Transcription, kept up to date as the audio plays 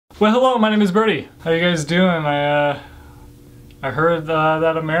Well, hello, my name is Birdie. How you guys doing? I heard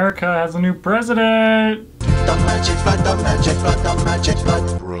that America has a new president.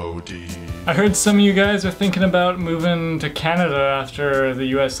 I heard some of you guys are thinking about moving to Canada after the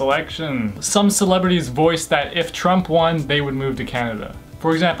US election. Some celebrities voiced that if Trump won, they would move to Canada.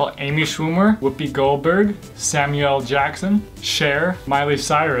 For example, Amy Schumer, Whoopi Goldberg, Samuel Jackson, Cher, Miley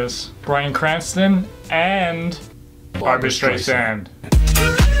Cyrus, Bryan Cranston, and Barbra Streisand.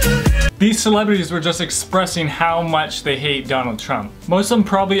 These celebrities were just expressing how much they hate Donald Trump. Most of them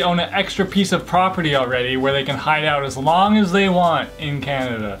probably own an extra piece of property already where they can hide out as long as they want in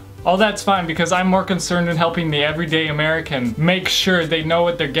Canada. All that's fine because I'm more concerned in helping the everyday American make sure they know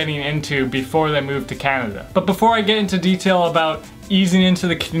what they're getting into before they move to Canada. But before I get into detail about easing into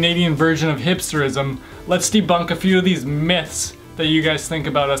the Canadian version of hipsterism, let's debunk a few of these myths that you guys think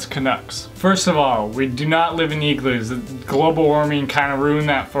about us Canucks. First of all, we do not live in igloos. Global warming kind of ruined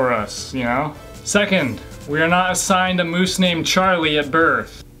that for us, you know? Second, we are not assigned a moose named Charlie at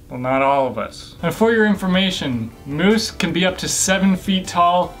birth. Well, not all of us. And for your information, moose can be up to 7 feet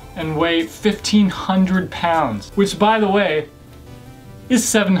tall and weigh 1,500 pounds, which by the way, is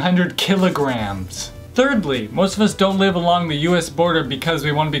 700 kilograms. Thirdly, most of us don't live along the US border because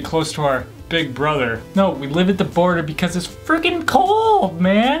we want to be close to our big brother. No, we live at the border because it's freaking cold,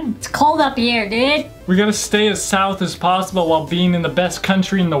 man. It's cold up here, dude. We gotta stay as south as possible while being in the best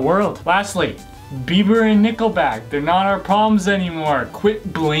country in the world. Lastly, Bieber and Nickelback, they're not our problems anymore.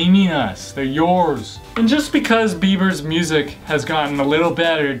 Quit blaming us, they're yours. And just because Bieber's music has gotten a little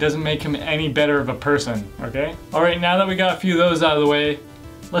better doesn't make him any better of a person, okay? Alright, now that we got a few of those out of the way,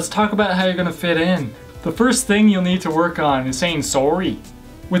 let's talk about how you're gonna fit in. The first thing you'll need to work on is saying sorry.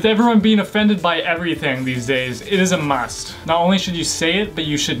 With everyone being offended by everything these days, it is a must. Not only should you say it, but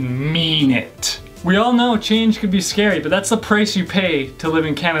you should mean it. We all know change can be scary, but that's the price you pay to live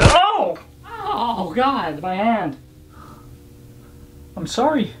in Canada. Oh! Oh God, my hand. I'm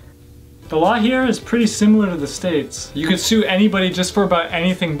sorry. The law here is pretty similar to the States. You could sue anybody just for about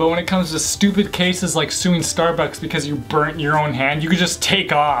anything, but when it comes to stupid cases like suing Starbucks because you burnt your own hand, you could just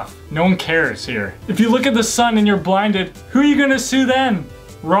take off. No one cares here. If you look at the sun and you're blinded, who are you gonna sue then?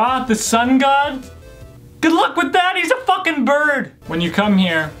 Ra, the sun god? Good luck with that, he's a fucking bird! When you come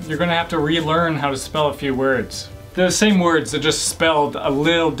here, you're gonna have to relearn how to spell a few words. They're the same words, they're just spelled a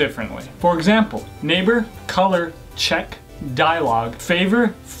little differently. For example, neighbor, color, check, dialogue,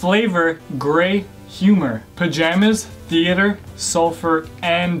 favor, flavor, gray, humor, pajamas, theater, sulfur,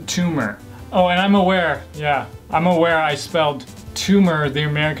 and tumor. Oh, and I'm aware I spelled tumor the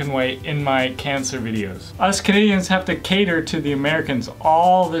American way in my cancer videos. Us Canadians have to cater to the Americans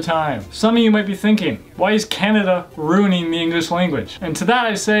all the time. Some of you might be thinking, why is Canada ruining the English language? And to that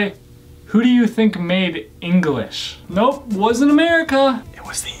I say, who do you think made English? Nope, wasn't America. It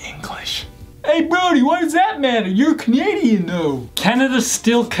was the English. Hey Brody, why does that matter? You're Canadian though. Canada's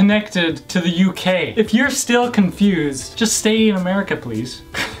still connected to the UK. If you're still confused, just stay in America please.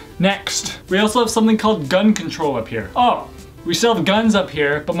 Next, we also have something called gun control up here. Oh, we still have guns up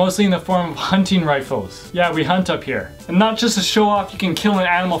here, but mostly in the form of hunting rifles. Yeah, we hunt up here. And not just to show off you can kill an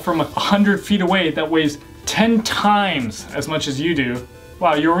animal from 100 feet away that weighs 10 times as much as you do.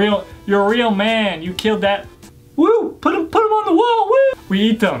 Wow, you're a real man. You killed that. Woo! Put him on the wall, woo! We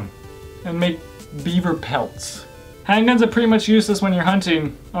eat them and make beaver pelts. Handguns are pretty much useless when you're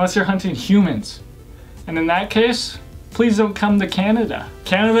hunting, unless you're hunting humans. And in that case, please don't come to Canada.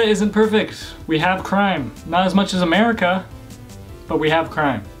 Canada isn't perfect. We have crime. Not as much as America, but we have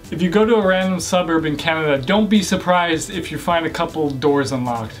crime. If you go to a random suburb in Canada, don't be surprised if you find a couple doors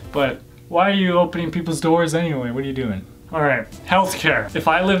unlocked. But why are you opening people's doors anyway? What are you doing? Alright, healthcare. If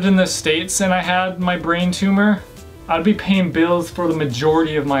I lived in the States and I had my brain tumor, I'd be paying bills for the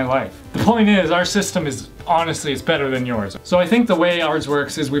majority of my life. The point is, our system is, honestly, it's better than yours. So I think the way ours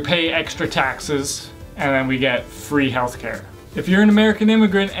works is we pay extra taxes and then we get free healthcare. If you're an American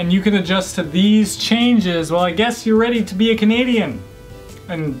immigrant and you can adjust to these changes, well, I guess you're ready to be a Canadian.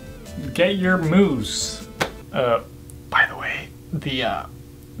 And get your moose. By the way,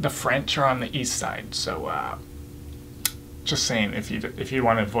 the French are on the east side, so just saying, if you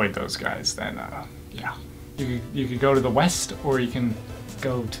want to avoid those guys, then yeah. You could go to the west, or you can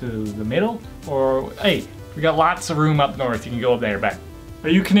go to the middle, or hey, we got lots of room up north. You can go up there, back. Are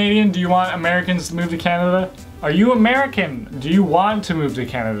you Canadian? Do you want Americans to move to Canada? Are you American? Do you want to move to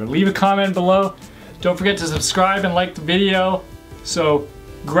Canada? Leave a comment below. Don't forget to subscribe and like the video. So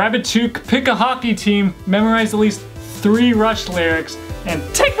grab a toque, pick a hockey team, memorize at least 3 Rush lyrics, and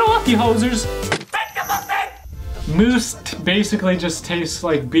take off, you hosers! Moose basically just tastes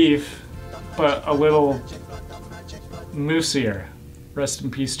like beef, but a little moosier. Rest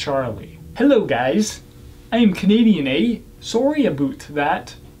in peace, Charlie. Hello guys, I am Canadian, eh? Sorry about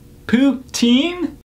that. Poutine?